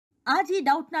আজই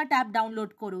Doubtnut app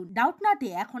download করুন। ডাউটনাটে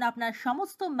এখন আপনার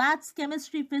সমস্ত ম্যাথস,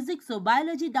 কেমিস্ট্রি, ফিজিক্স ও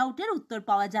বায়োলজি ডাউটের উত্তর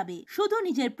পাওয়া যাবে। শুধু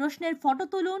নিজের প্রশ্নের ফটো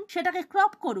তুলুন, সেটাকে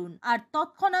ক্রপ করুন আর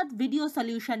তৎক্ষণাৎ ভিডিও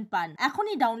সলিউশন পান।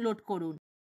 এখনই ডাউনলোড করুন।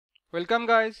 Welcome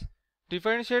guys.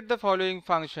 Differentiate the following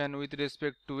function with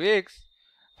respect to x.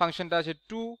 ফাংশনটা আছে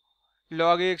 2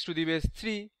 log x to the base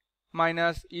 3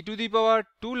 minus e to the power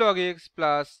 2 log x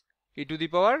plus e to the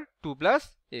power 2 plus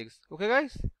x. Okay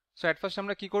guys? So at first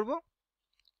আমরা কি করব?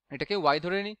 এটাকে y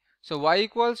ধরে নিই। So y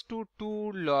equals to 2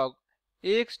 log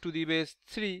x to the base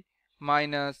 3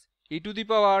 minus e to the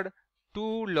power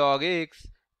 2 log x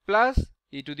plus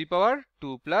e to the power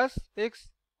 2 plus x.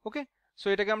 Okay? So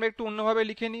এটাকে আমরা একটু অন্যভাবে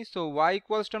লিখে নিই। সো y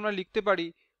ইকুয়ালস টু আমরা লিখতে পারি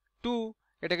 2,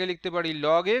 এটাকে লিখতে পারি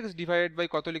log x ডিভাইডেড বাই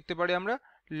কত লিখতে পারি আমরা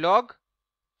log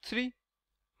 3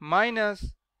 মাইনাস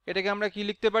এটাকে আমরা কি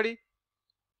লিখতে পারি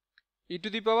e to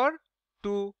the power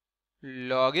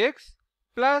 2 log x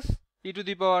plus e to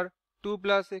the power 2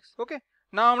 plus x। ওকে,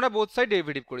 নাও আমরা বোথ সাইড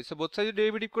ডেরিভেটিভ করি। সো বোথ সাইড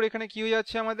ডেরিভেটিভ করে এখানে কি হয়ে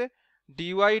যাচ্ছে আমাদের dy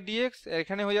dx,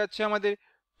 এখানে হয়ে যাচ্ছে আমাদের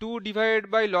 2 ডিভাইডেড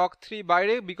বাই log 3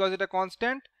 বাইরে বিকজ এটা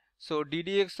কনস্ট্যান্ট। সো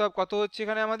ddx অফ কত হচ্ছে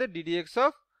এখানে আমাদের ddx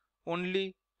of only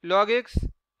log x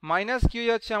minus কি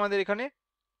হয়ে যাচ্ছে আমাদের এখানে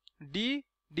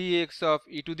dx of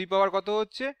e to the পাওয়ার কত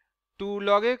হচ্ছে 2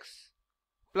 log x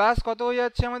প্লাস কত হয়ে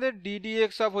যাচ্ছে আমাদের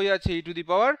ddx অফ হয়ে যাচ্ছে e to the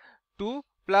power 2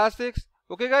 plus x।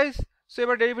 Okay guys, so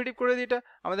এবার ডেরিভেটিভ করে দিই। এটা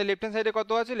আমাদের লেফট হ্যান্ড সাইডে কত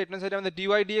আছে, লেফট হ্যান্ড সাইডে আমাদের dy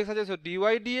dx আছে। So dy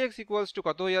dx equals to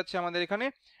কত হয়ে যাচ্ছে আমাদের এখানে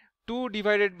 2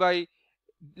 ডিভাইডেড বাই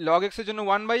log x এর জন্য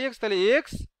 1/x, তাহলে x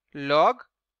log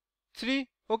 3।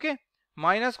 ওকে,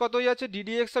 মাইনাস কত হয়ে যাচ্ছে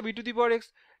ddx of e to the power x,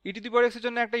 e to the power x এর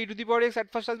জন্য একটা e to the power x at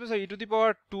first আসবে। So e to the power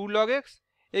 2 log x,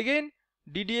 again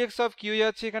ddx of কি হয়ে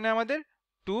যাচ্ছে এখানে আমাদের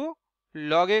 2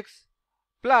 log x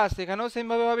প্লাস এখানেও সেম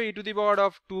ভাবে হবে e to the power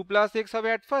of 2 plus x হবে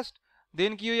এট ফার্স্ট,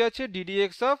 দেন কি হয়ে যাচ্ছে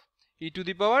ddx of e to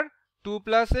the power 2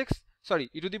 plus x, sorry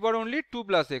e to the power only 2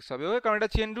 plus x হবে। ওকে, কারণ এটা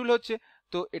চেন রুল হচ্ছে।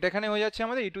 তো এটা এখানে হয়ে যাচ্ছে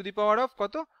আমাদের e to the power of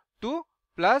কত 2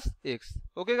 প্লাস x।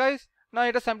 ওকে গাইস, না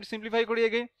এটা সিম্পলিফাই করি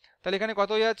এগেইন, তাহলে এখানে কত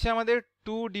হয়ে যাচ্ছে আমাদের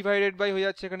 2 ডিভাইডেড বাই হয়ে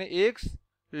যাচ্ছে এখানে x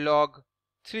log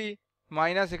 3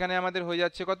 মাইনাস এখানে আমাদের হয়ে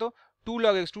যাচ্ছে কত 2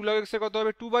 log x, 2 log x এর কত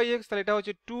হবে 2/x, তাহলে এটা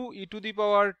হচ্ছে 2 e to the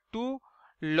power 2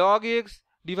 log x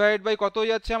divided by কত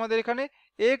হয়ে যাচ্ছে আমাদের এখানে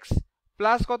x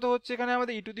প্লাস কত হচ্ছে এখানে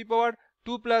আমাদের e to the power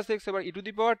 2 plus x। এবার e to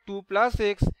the power 2 plus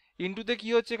x ইনটুতে কি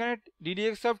হচ্ছে এখানে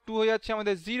ddx অফ 2 হয়ে যাচ্ছে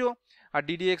আমাদের 0 আর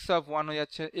ddx অফ 1 হয়ে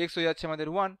যাচ্ছে x হয়ে যাচ্ছে আমাদের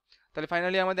 1। তাহলে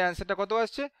ফাইনালি আমাদের অ্যান্সারটা কত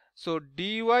আসছে, so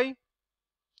dy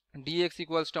dx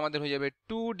equals to আমাদের হয়ে যাবে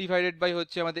 2 ডিভাইডেড বাই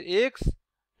হচ্ছে আমাদের x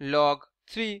log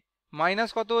 3 মাইনাস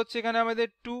কত হচ্ছে এখানে আমাদের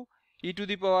 2 e to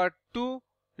the power 2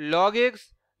 log x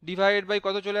divided by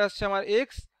কত চলে আসছে আমার x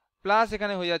প্লাস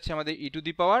এখানে হয়ে যাচ্ছে আমাদের e to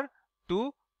the power 2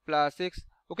 plus x।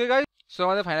 Okay guys, so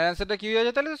আমাদের ফাইনাল অ্যান্সারটা কি হয়ে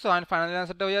যাচ্ছে তাহলে, সো ফাইনাল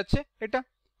অ্যান্সারটা হয়ে যাচ্ছে এটা।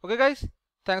 Okay guys,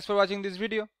 thanks for watching this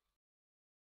video.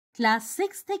 Class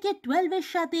 6 থেকে 12 এর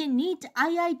সাথে নিট,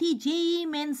 আইআইটি, জেইই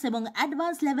মেন্স এবং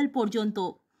অ্যাডভান্স লেভেল পর্যন্ত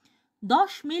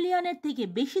 10 মিলিয়নের থেকে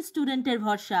বেশি স্টুডেন্টের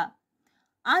ভরসা।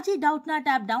 আজই ডাউটনাট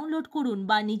অ্যাপ ডাউনলোড করুন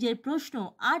বা নিজের প্রশ্ন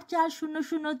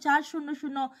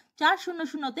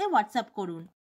 8400400400 তে হোয়াটসঅ্যাপ করুন।